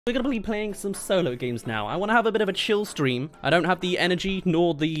We're going to be playing some solo games now. I want to have a bit of a chill stream. I don't have the energy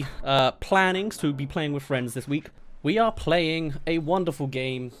nor the plannings to be playing with friends this week. We are playing a wonderful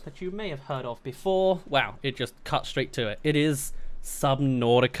game that you may have heard of before. Wow, it just cut straight to it. It is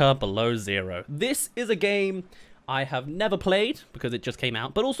Subnautica Below Zero. This is a game I have never played because it just came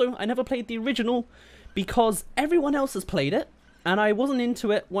out, but also I never played the original because everyone else has played it. And I wasn't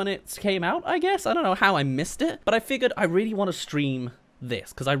into it when it came out, I guess. I don't know how I missed it, but I figured I really want to stream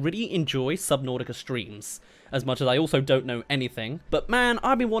this because I really enjoy Subnautica streams as much as I also don't know anything. But man,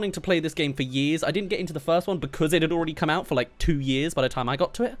 I've been wanting to play this game for years. I didn't get into the first one because it had already come out for like 2 years by the time I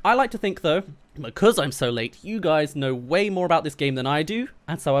got to it. I like to think though, because I'm so late, you guys know way more about this game than I do,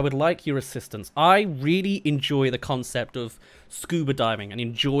 and so I would like your assistance. I really enjoy the concept of scuba diving and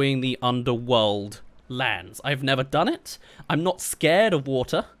enjoying the underworld lands. I've never done it. I'm not scared of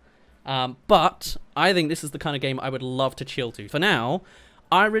water. But I think this is the kind of game I would love to chill to. For now,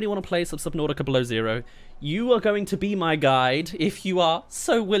 I really want to play some Subnautica Below Zero. You are going to be my guide if you are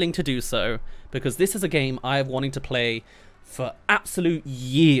so willing to do so, because this is a game I have wanted to play for absolute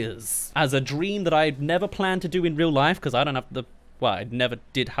years as a dream that I've never planned to do in real life because I don't have the, well, I never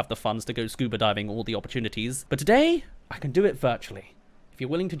did have the funds to go scuba diving or the opportunities. But today, I can do it virtually. If you're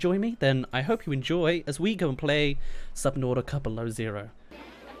willing to join me, then I hope you enjoy as we go and play Subnautica Below Zero.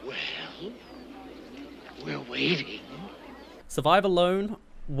 Well, we're waiting. Survive alone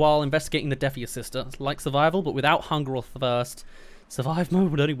while investigating the death of your sister. It's like survival, but without hunger or thirst. Survive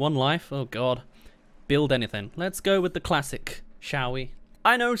mode with only one life. Oh god. Build anything. Let's go with the classic, shall we?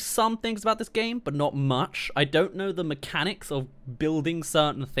 I know some things about this game, but not much. I don't know the mechanics of building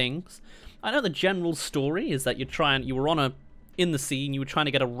certain things. I know the general story is that you were on in the sea and you were trying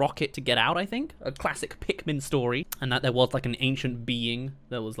to get a rocket to get out, I think. A classic Pikmin story. And that there was like an ancient being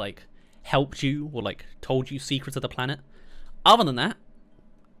that was like helped you or like told you secrets of the planet. Other than that,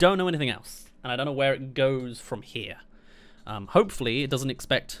 don't know anything else. And I don't know where it goes from here. Hopefully it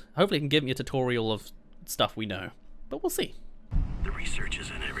can give me a tutorial of stuff we know. But we'll see. The research is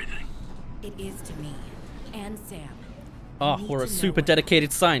in everything. It is to me and Sam. Oh, we're a super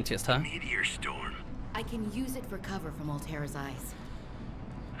dedicated scientist, huh? Meteor storm. I can use it for cover from Altera's eyes.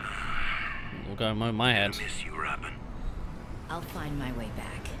 We'll go on my head. I miss you, Robin. I'll find my way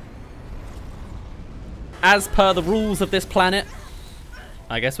back. As per the rules of this planet,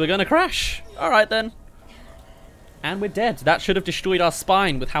 I guess we're gonna crash. Alright then. And we're dead. That should have destroyed our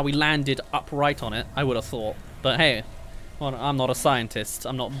spine with how we landed upright on it, I would have thought. But hey, well, I'm not a scientist.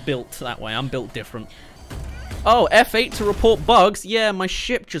 I'm not built that way. I'm built different. Oh, F8 to report bugs. Yeah, my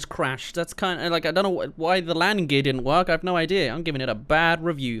ship just crashed. That's kind of like, I don't know why the landing gear didn't work. I have no idea. I'm giving it a bad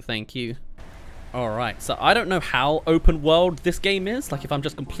review, thank you. Alright, so I don't know how open world this game is. Like if I'm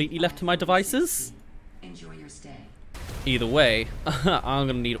just completely left to my devices. Enjoy your stay. Either way, I'm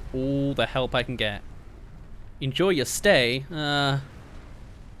gonna need all the help I can get. Enjoy your stay.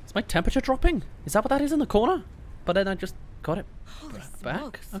 Is my temperature dropping? Is that what that is in the corner? But then I just got it back.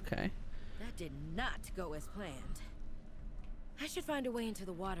 Smokes. Okay. That did not go as planned. I should find a way into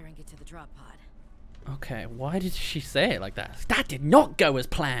the water and get to the drop pod. Okay, why did she say it like that? That did not go as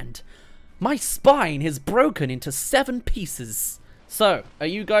planned. My spine is broken into 7 pieces. So, are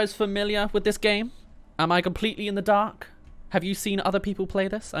you guys familiar with this game? Am I completely in the dark? Have you seen other people play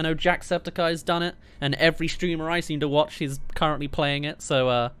this? I know Jacksepticeye's done it, and every streamer I seem to watch is currently playing it,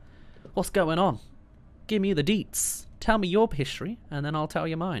 so, what's going on? Give me the deets. Tell me your history, and then I'll tell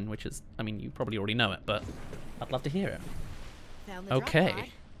you mine, which is, I mean, you probably already know it, but I'd love to hear it. Found the drop pod.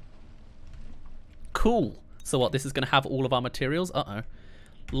 Okay. Cool. So what, this is going to have all of our materials? Uh-oh.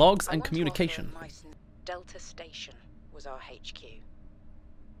 Logs and communication. Delta Station was our HQ.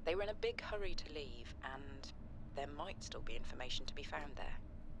 They were in a big hurry to leave, and there might still be information to be found there.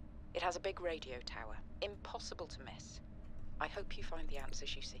 It has a big radio tower, impossible to miss. I hope you find the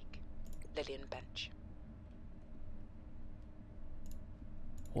answers you seek. Lillian Bench.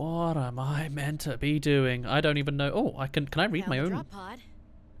 What am I meant to be doing? I don't even know. Oh, can I read my Found the own? drop pod.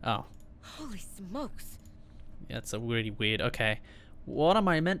 Oh. Holy smokes. Yeah, it's a really weird. Okay. What am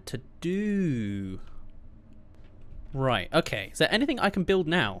I meant to do? Right, okay. Is there anything I can build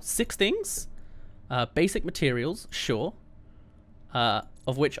now? 6 things? Basic materials, sure.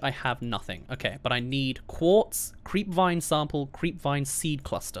 Of which I have nothing. Okay, but I need quartz, creepvine sample, creepvine seed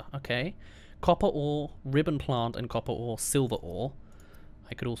cluster. Okay. Copper ore, ribbon plant, and copper ore, silver ore.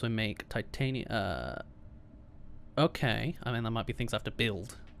 I could also make titanium. Okay. I mean, there might be things I have to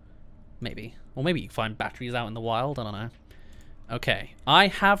build. Maybe. Or maybe you can find batteries out in the wild. I don't know. Okay. I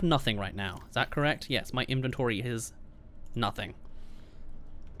have nothing right now. Is that correct? Yes, my inventory is nothing.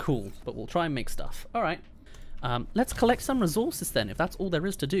 Cool. But we'll try and make stuff. Alright. Let's collect some resources then, if that's all there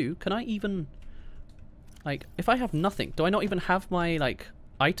is to do. Can I even... Like, if I have nothing, do I not even have my, like,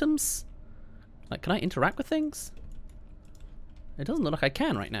 items? Like, can I interact with things? It doesn't look like I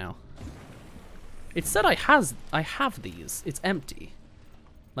can right now. It said I have these. It's empty.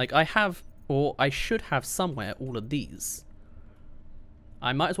 Like, I have, or I should have somewhere all of these.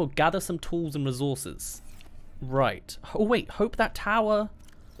 I might as well gather some tools and resources. Right. Oh, wait. Hope that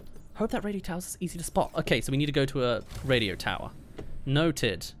radio tower is easy to spot. Okay, so we need to go to a radio tower.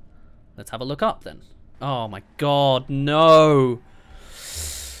 Noted. Let's have a look up then. Oh my god, no.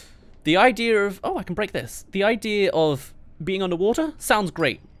 The idea of... Oh, I can break this. The idea of being underwater sounds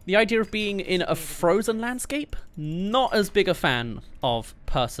great. The idea of being in a frozen landscape, not as big a fan of,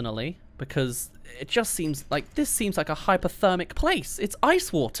 personally, because it just seems like... This seems like a hypothermic place. It's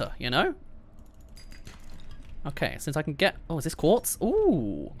ice water, you know? Okay, since I can get... Oh, is this quartz?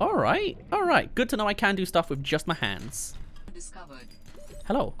 Ooh, alright, alright. Good to know I can do stuff with just my hands. Discovered.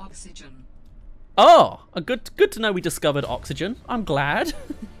 Hello. Oxygen. Oh, good to know we discovered oxygen. I'm glad.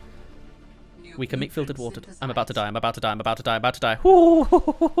 We can make filtered water. I'm about to die, I'm about to die, I'm about to die, I'm about to die.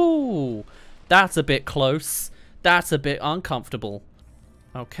 Ooh, that's a bit close. That's a bit uncomfortable.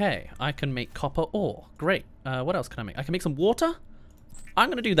 Okay, I can make copper ore. Great. What else can I make? I can make some water? I'm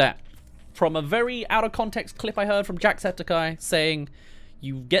going to do that. From a very out of context clip I heard from Jacksepticeye saying,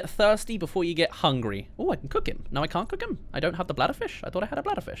 you get thirsty before you get hungry. Oh, I can cook him. No, I can't cook him. I don't have the bladderfish. I thought I had a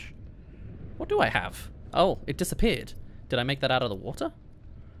bladderfish. What do I have? Oh, it disappeared. Did I make that out of the water?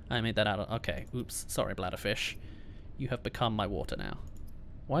 I made that out of... Okay, oops. Sorry, bladderfish. You have become my water now.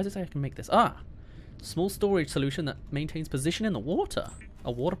 Why does it say I can make this? Ah! Small storage solution that maintains position in the water. A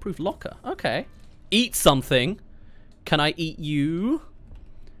waterproof locker. Okay. Eat something. Can I eat you?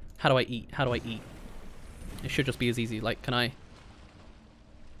 How do I eat? How do I eat? It should just be as easy. Like, can I...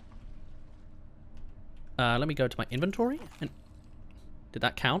 let me go to my inventory. And did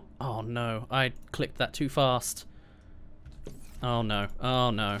that count? Oh no, I clicked that too fast. Oh no, oh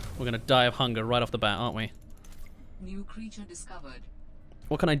no. We're gonna die of hunger right off the bat, aren't we? New creature discovered.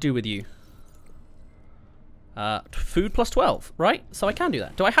 What can I do with you? Food plus 12, right? So I can do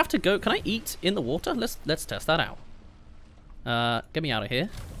that. Do I have to go? Can I eat in the water? Let's test that out. Get me out of here.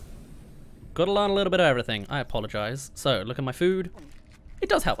 Gotta learn a little bit of everything. I apologize. So, look at my food. It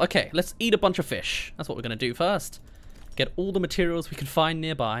does help. Okay, let's eat a bunch of fish. That's what we're gonna do first. Get all the materials we can find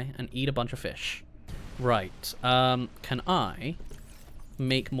nearby and eat a bunch of fish. Right. Can I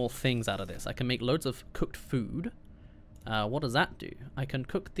make more things out of this? I can make loads of cooked food. What does that do? I can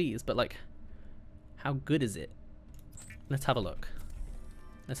cook these, but like, how good is it? Let's have a look.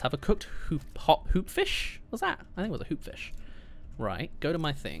 Let's have a cooked hot hoop fish. What's that? I think it was a hoop fish. Right, go to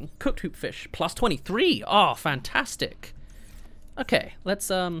my thing. Cooked hoop fish, plus 23. Oh, fantastic. Okay, let's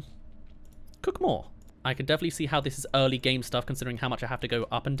cook more. I can definitely see how this is early game stuff considering how much I have to go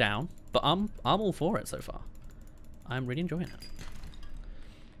up and down, but I'm all for it so far. I'm really enjoying it.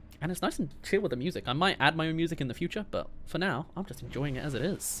 And it's nice and chill with the music. I might add my own music in the future, but for now, I'm just enjoying it as it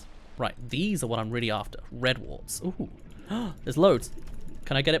is. Right, these are what I'm really after. Red warts. Ooh, there's loads.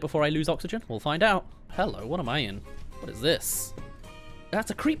 Can I get it before I lose oxygen? We'll find out. Hello, what am I in? What is this? That's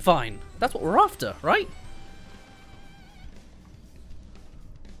a creep vine. That's what we're after, right?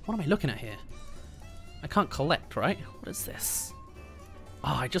 What am I looking at here? I can't collect, right? What is this?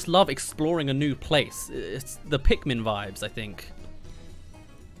 Oh, I just love exploring a new place. It's the Pikmin vibes, I think.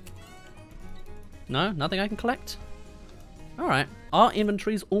 No? Nothing I can collect? Alright. Our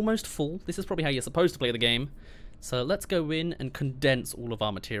inventory's almost full. This is probably how you're supposed to play the game. So let's go in and condense all of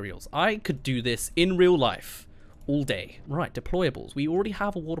our materials. I could do this in real life all day. Right, deployables. We already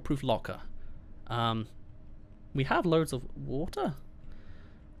have a waterproof locker. We have loads of water.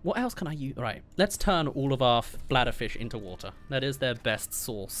 What else can I use? Right, let's turn all of our bladderfish into water. That is their best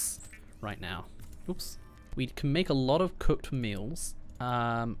source right now. Oops. We can make a lot of cooked meals.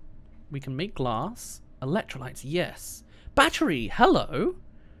 We can make glass. Electrolytes, yes. Battery, hello.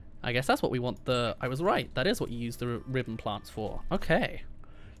 I guess that's what we want the... I was right. That is what you use the ribbon plants for. Okay.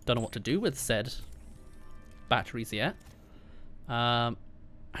 Don't know what to do with said batteries yet. How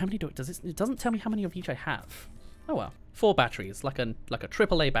many do it? It doesn't tell me how many of each I have. Oh well. 4 batteries, like a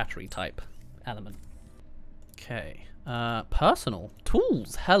AAA battery type element. Okay. Personal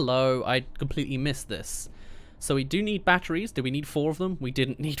tools. Hello. I completely missed this. So we do need batteries. Do we need 4 of them? We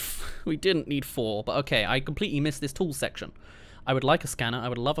didn't need 4, but okay, I completely missed this tool section. I would like a scanner. I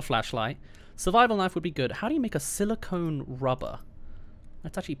would love a flashlight. Survival knife would be good. How do you make a silicone rubber?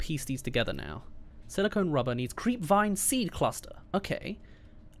 Let's actually piece these together now. Silicone rubber needs creep vine seed cluster. Okay.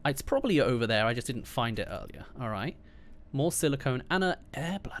 It's probably over there. I just didn't find it earlier. All right. More silicone and a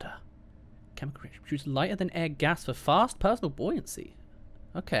air bladder. chemical reaction. Produces lighter than air gas for fast personal buoyancy.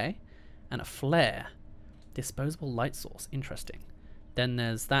 Okay. And a flare. Disposable light source. Interesting. Then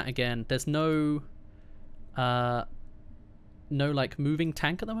there's that again. There's no like moving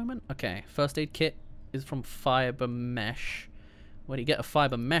tank at the moment. Okay. First aid kit is from fiber mesh. Where do you get a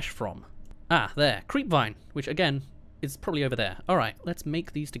fiber mesh from? Ah, there. Creepvine, which again is probably over there. Alright, let's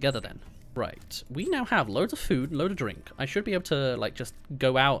make these together then. Right. We now have loads of food, load of drink. I should be able to like just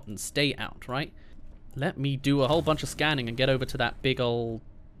go out and stay out, right? Let me do a whole bunch of scanning and get over to that big old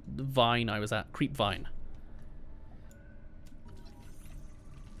vine I was at. Creepvine.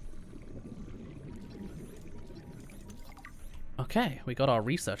 Okay, we got our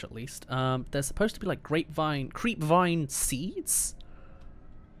research at least. There's supposed to be like creepvine seeds?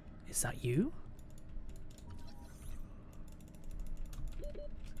 Is that you?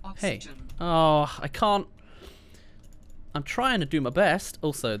 Oxygen. Hey. Oh, I can't. I'm trying to do my best.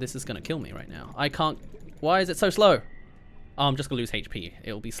 Also, this is going to kill me right now. I can't. Why is it so slow? Oh, I'm just going to lose HP.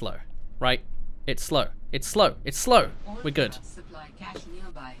 It'll be slow. Right? It's slow. It's slow. It's slow. We're good. Supply cache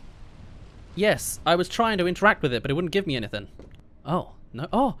nearby. Yes, I was trying to interact with it, but it wouldn't give me anything. Oh, no.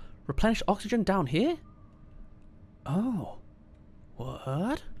 Oh, replenish oxygen down here? Oh.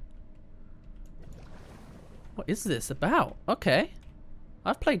 What? What is this about? Okay.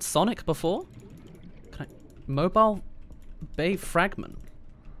 I've played Sonic before. Can I... Mobile Bay Fragment.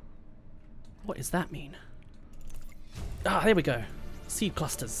 What does that mean? Ah, there we go. Seed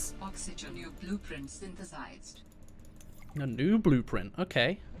clusters. Oxygen, new blueprint synthesized. A new blueprint.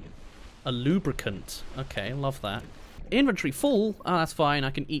 Okay. A lubricant. Okay, love that. Inventory full. Ah, that's fine. I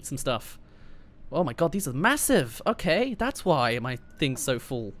can eat some stuff. Oh my god, these are massive. Okay, that's why my thing's so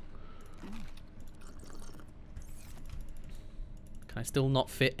full. Can I still not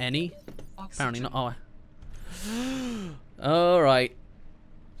fit any? Oxygen. Apparently not. Oh. Alright.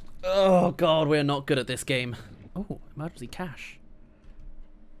 Oh god, we're not good at this game. Oh, emergency cache.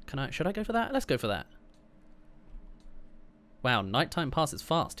 Should I go for that? Let's go for that. Wow, nighttime passes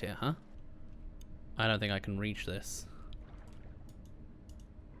fast here, huh? I don't think I can reach this.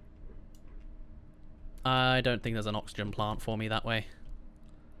 I don't think there's an oxygen plant for me that way.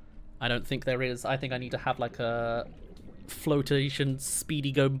 I don't think there is. I think I need to have like a flotation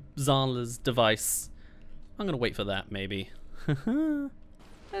Speedy Gonzales device. I'm gonna wait for that, maybe.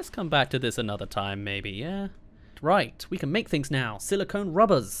 Let's come back to this another time, maybe, yeah? Right, we can make things now. Silicone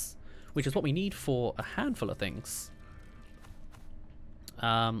rubbers, which is what we need for a handful of things.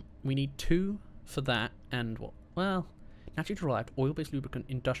 We need 2 for that, and what? Well, naturally derived oil-based lubricant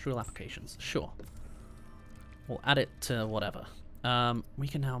industrial applications. Sure. We'll add it to whatever. We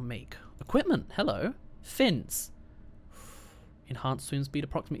can now make equipment. Hello. Fins. Enhanced swim speed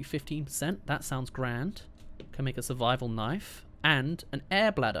approximately 15%. That sounds grand. Can make a survival knife. And an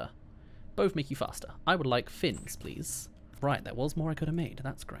air bladder. Both make you faster. I would like fins, please. Right, there was more I could have made.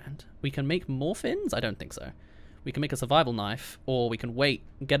 That's grand. We can make more fins? I don't think so. We can make a survival knife, or we can wait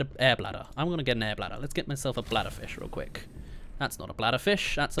and get an air bladder. I'm going to get an air bladder. Let's get myself a bladderfish real quick. That's not a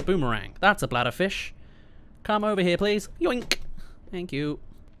bladderfish. That's a boomerang. That's a bladderfish. Come over here, please. Yoink. Thank you.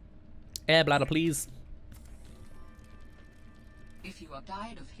 Air bladder, please. If you are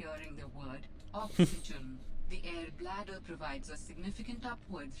tired of hearing the word oxygen, the air bladder provides a significant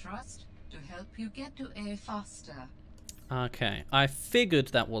upward thrust to help you get to air faster. Okay, I figured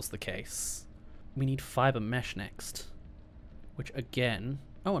that was the case. We need fiber mesh next. Which again...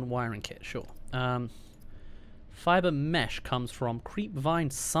 Oh, and wiring kit, sure. Fiber mesh comes from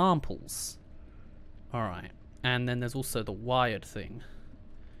creepvine samples. Alright. And then there's also the wired thing,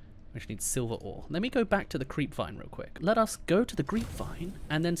 which needs silver ore. Let me go back to the creepvine real quick. Let us go to the creepvine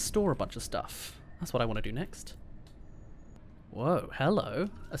and then store a bunch of stuff. That's what I want to do next. Whoa, hello.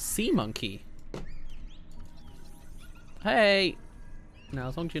 A sea monkey. Hey! Now,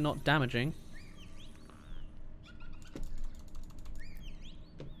 as long as you're not damaging.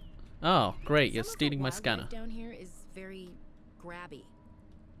 Oh, great, you're stealing my scanner. Down here is very grabby.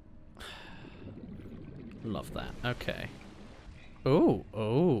 Love that. Okay. Oh,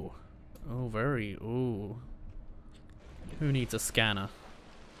 oh. Oh, very, ooh. Who needs a scanner?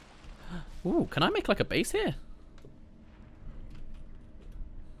 Ooh, can I make like a base here?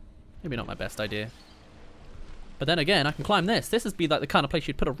 Maybe not my best idea. But then again, I can climb this. This would be like the kind of place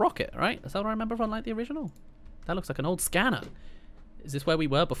you'd put a rocket, right? Is that what I remember from like the original? That looks like an old scanner. Is this where we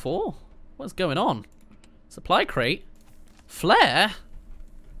were before? What's going on? Supply crate? Flare?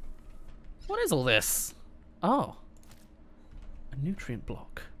 What is all this? Oh. A nutrient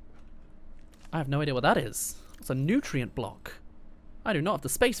block. I have no idea what that is. It's a nutrient block. I do not have the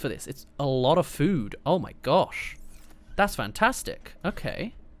space for this. It's a lot of food. Oh my gosh. That's fantastic.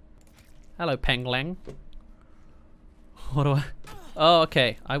 Okay. Hello, Penglang. What do I... Oh,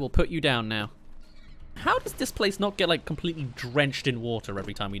 okay. I will put you down now. How does this place not get, like, completely drenched in water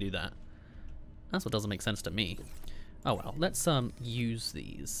every time we do that? That's what doesn't make sense to me. Oh, well. Let's, use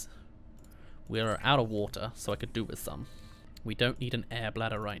these. We're out of water, so I could do with some. We don't need an air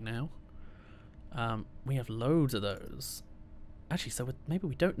bladder right now. We have loads of those. Actually, so maybe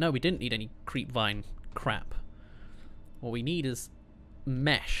we don't... No, we didn't need any creep vine crap. What we need is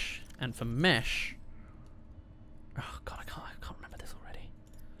mesh. And for mesh... Oh, God, I can't remember this already.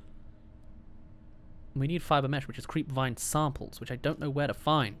 We need fiber mesh, which is creep vine samples, which I don't know where to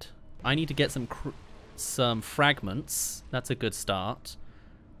find. I need to get some fragments. That's a good start.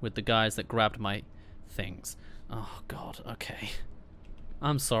 With the guys that grabbed my things. Oh, God, okay.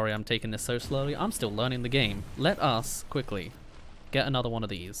 I'm sorry I'm taking this so slowly. I'm still learning the game. Let us, quickly, get another one of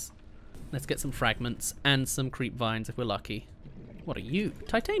these. Let's get some fragments and some creep vines if we're lucky. What are you?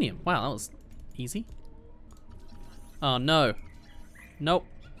 Titanium. Wow, that was easy. Oh, no. Nope.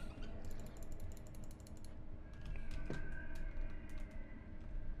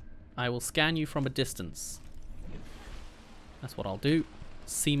 I will scan you from a distance. That's what I'll do.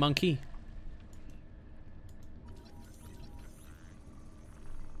 Sea monkey.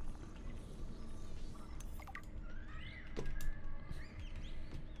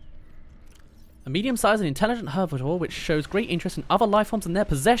 A medium-sized and intelligent herbivore which shows great interest in other life forms and their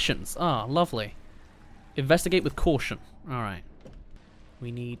possessions. Ah, lovely. Investigate with caution. Alright.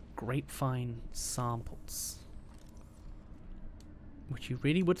 We need grapevine samples. Which you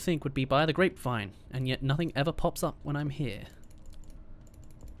really would think would be by the grapevine, and yet nothing ever pops up when I'm here.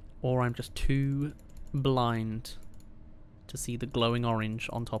 Or I'm just too blind to see the glowing orange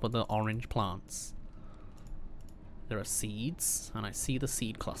on top of the orange plants. There are seeds, and I see the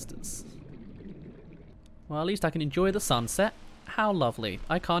seed clusters. Well, at least I can enjoy the sunset. How lovely.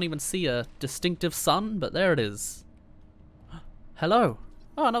 I can't even see a distinctive sun, but there it is. Hello.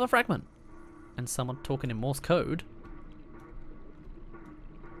 Oh, another fragment. And someone talking in Morse code.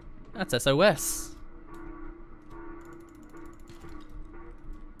 That's SOS.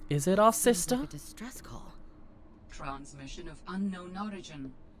 Is it our sister? Like a distress call. Transmission of unknown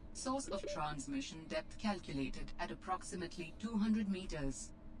origin. Source of transmission depth calculated at approximately 200 meters.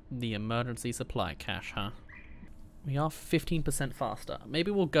 The emergency supply cache, huh? We are 15% faster. Maybe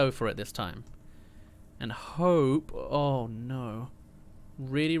we'll go for it this time. And hope... Oh, no.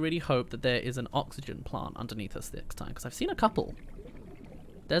 Really, really hope that there is an oxygen plant underneath us this time. Because I've seen a couple.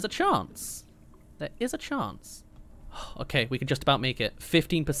 There's a chance. There is a chance. Okay, we can just about make it.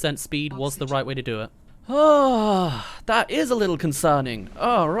 15% speed was the right way to do it. Oh, that is a little concerning.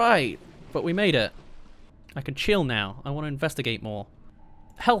 All right. But we made it. I can chill now. I want to investigate more.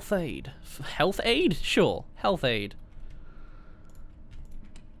 Health aid. Health aid? Sure. Health aid.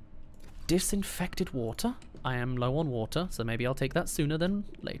 Disinfected water. I am low on water, so maybe I'll take that sooner than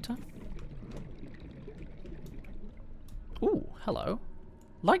later. Ooh, hello.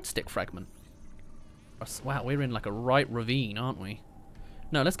 Light stick fragment. Wow, we're in like a right ravine, aren't we?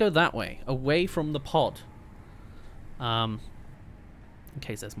 No, let's go that way. Away from the pod. In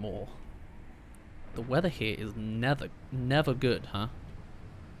case there's more. The weather here is never good, huh?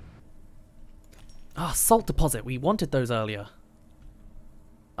 Ah, salt deposit. We wanted those earlier.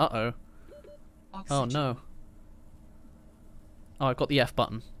 Uh-oh. Oh, no. Oh, I've got the F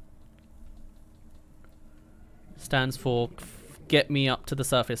button. Stands for get me up to the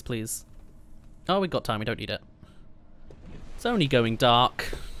surface, please. Oh, we've got time. We don't need it. It's only going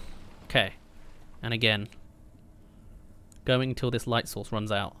dark. Okay. And again. Going until this light source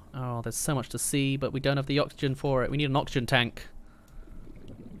runs out. Oh, there's so much to see, but we don't have the oxygen for it. We need an oxygen tank.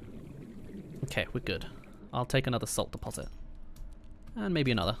 Okay, we're good. I'll take another salt deposit. And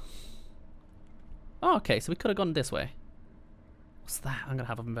maybe another. Oh, okay, so we could have gone this way. What's that? I'm going to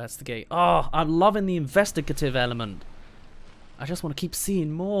have to investigate. Oh, I'm loving the investigative element. I just want to keep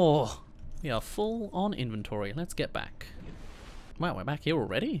seeing more. We are full on inventory. Let's get back. Wow, we're back here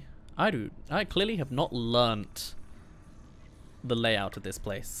already? I clearly have not learnt the layout of this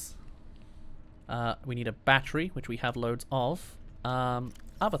place. We need a battery, which we have loads of.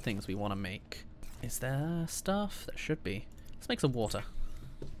 Other things we want to make. Is there stuff? There should be. Let's make some water.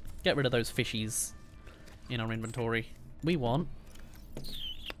 Get rid of those fishies in our inventory. We want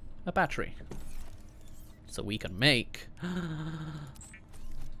a battery. So we can make...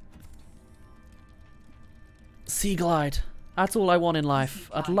 Sea glide. That's all I want in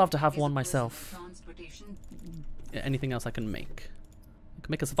life. I'd love to have one myself. Yeah, anything else I can make? I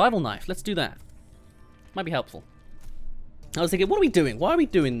can make a survival knife. Let's do that. Might be helpful. I was thinking, what are we doing? Why are we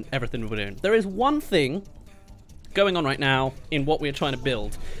doing everything we're doing? There is one thing going on right now in what we're trying to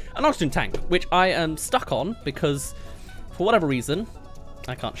build. An oxygen tank, which I am stuck on because, for whatever reason,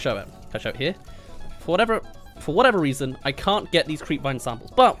 I can't show it. Can I show it here? For whatever reason, I can't get these creepvine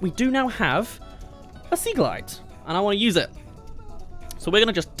samples. But we do now have a sea glide, and I want to use it. So we're going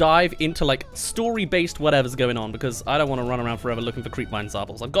to just dive into, like, story-based whatever's going on, because I don't want to run around forever looking for creepvine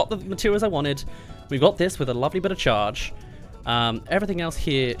samples. I've got the materials I wanted. We've got this with a lovely bit of charge. Everything else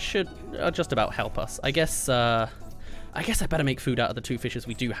here should just about help us. I guess I better make food out of the 2 fishes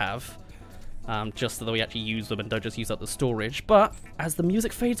we do have. Just so that we actually use them and don't just use up the storage. But as the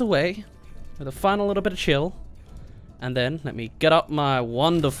music fades away, with a final little bit of chill, and then let me get up my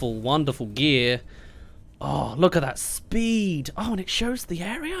wonderful, wonderful gear. Oh, look at that speed. Oh, and it shows the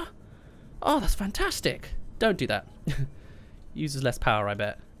area? Oh, that's fantastic. Don't do that. Uses less power, I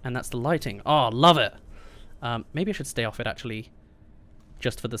bet. And that's the lighting. Oh, love it. Maybe I should stay off it, actually.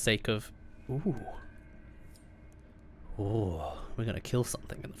 Just for the sake of... Ooh. Oh, we're going to kill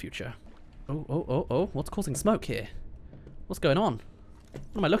something in the future. Oh. What's causing smoke here? What's going on?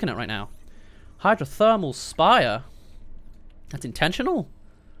 What am I looking at right now? Hydrothermal spire? That's intentional?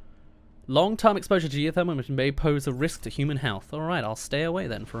 Long-term exposure to geothermal, which may pose a risk to human health. Alright, I'll stay away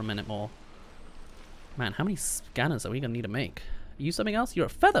then for a minute more. Man, how many scanners are we going to need to make? Use something else? You're a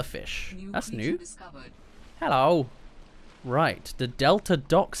featherfish. That's new. Discovered. Hello. Right, the Delta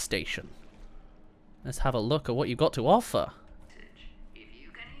Dock Station. Let's have a look at what you got to offer. If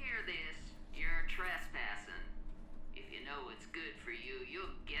you can hear this, you're trespassing. If you know what's good for you,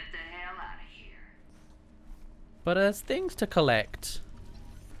 you'll get the hell out of here. But there's things to collect.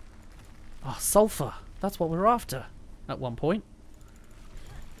 Oh, sulfur. That's what we're after. At one point.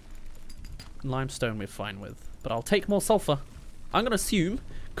 Limestone we're fine with. But I'll take more sulfur. I'm going to assume,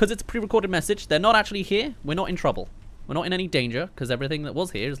 because it's a pre-recorded message, they're not actually here. We're not in trouble. We're not in any danger, because everything that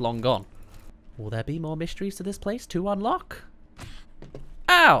was here is long gone. Will there be more mysteries to this place to unlock?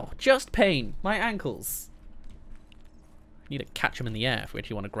 Ow! Just pain. My ankles. Need to catch them in the air if we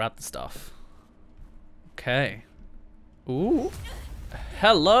actually want to grab the stuff. Okay. Ooh.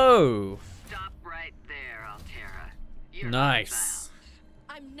 Hello! Stop right there, Altera. You're Nice.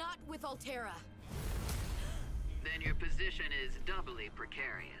 I'm not with Altera. then your position is doubly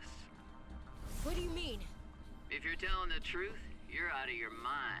precarious. What do you mean? If you're telling the truth, you're out of your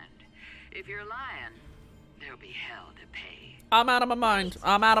mind. If you're lying, there'll be hell to pay. I'm out of my mind.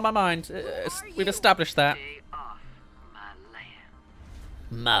 I'm out of my mind. We've established that. Stay off my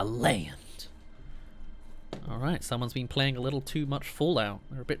land. My land. Alright, someone's been playing a little too much Fallout.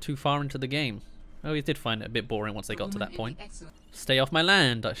 They're a bit too far into the game. I always did find it a bit boring once they got to that point. Stay off my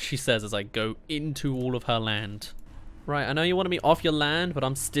land, she says as I go into all of her land. Right, I know you want me off your land, but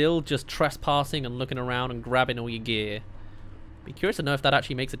I'm still just trespassing and looking around and grabbing all your gear. Be curious to know if that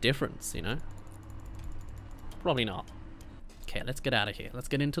actually makes a difference, you know? Probably not. Okay, let's get out of here. Let's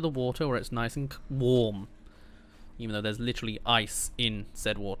get into the water where it's nice and warm. Even though there's literally ice in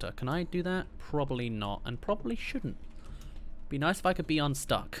said water. Can I do that? Probably not, and probably shouldn't. Be nice if I could be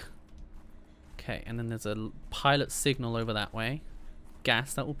unstuck. Okay, and then there's a pilot signal over that way.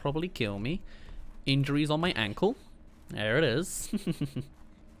 Gas that will probably kill me. Injuries on my ankle. There it is.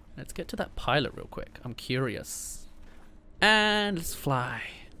 Let's get to that pilot real quick. I'm curious. And let's fly.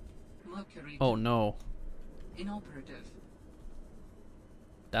 Mercury. Oh no. Inoperative.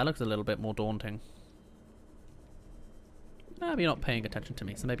 That looks a little bit more daunting. Maybe you're not paying attention to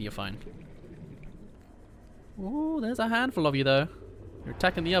me, so maybe you're fine. Oh, there's a handful of you though. You're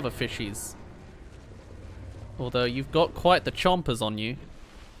attacking the other fishies. Although you've got quite the chompers on you.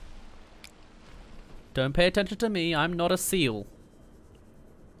 Don't pay attention to me, I'm not a seal.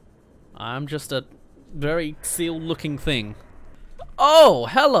 I'm just a very seal-looking thing. Oh,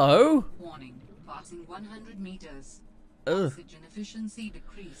 hello! Warning. Passing 100 meters. Ugh. Oxygen efficiency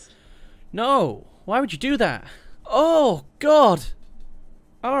decreased. No! Why would you do that? Oh, God!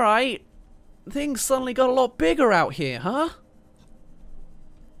 Alright. Things suddenly got a lot bigger out here, huh?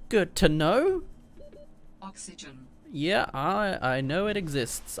 Good to know. Oxygen. Yeah, I know it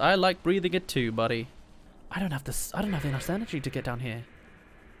exists. I like breathing it too, buddy. I don't have enough energy to get down here.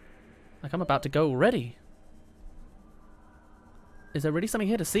 Like, I'm about to go already. Is there really something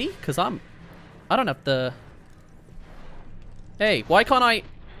here to see? Because I don't have the... Hey, why can't I...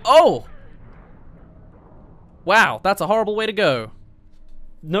 Oh! Wow, that's a horrible way to go.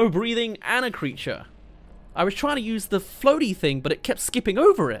 No breathing and a creature. I was trying to use the floaty thing, but it kept skipping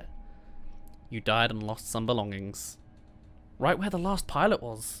over it. You died and lost some belongings. Right where the last pilot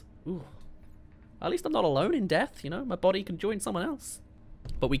was. Ooh. At least I'm not alone in death, you know? My body can join someone else.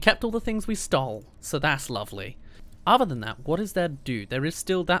 But we kept all the things we stole, so that's lovely. Other than that, what is there to do? There is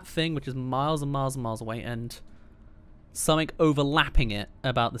still that thing which is miles and miles and miles away, and something overlapping it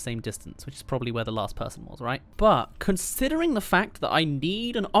about the same distance, which is probably where the last person was, right? But considering the fact that I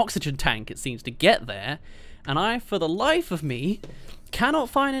need an oxygen tank, it seems, to get there, and I, for the life of me, cannot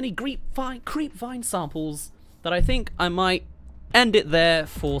find any creep vine samples, that I think I might end it there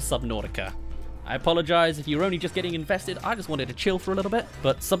for Subnautica. I apologize if you're only just getting invested. I just wanted to chill for a little bit.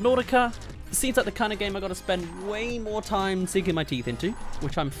 But Subnautica seems like the kind of game I got to spend way more time sinking my teeth into,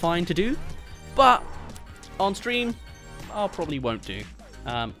 which I'm fine to do. But on stream, I probably won't do.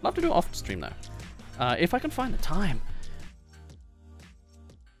 Love to do it off stream though, if I can find the time.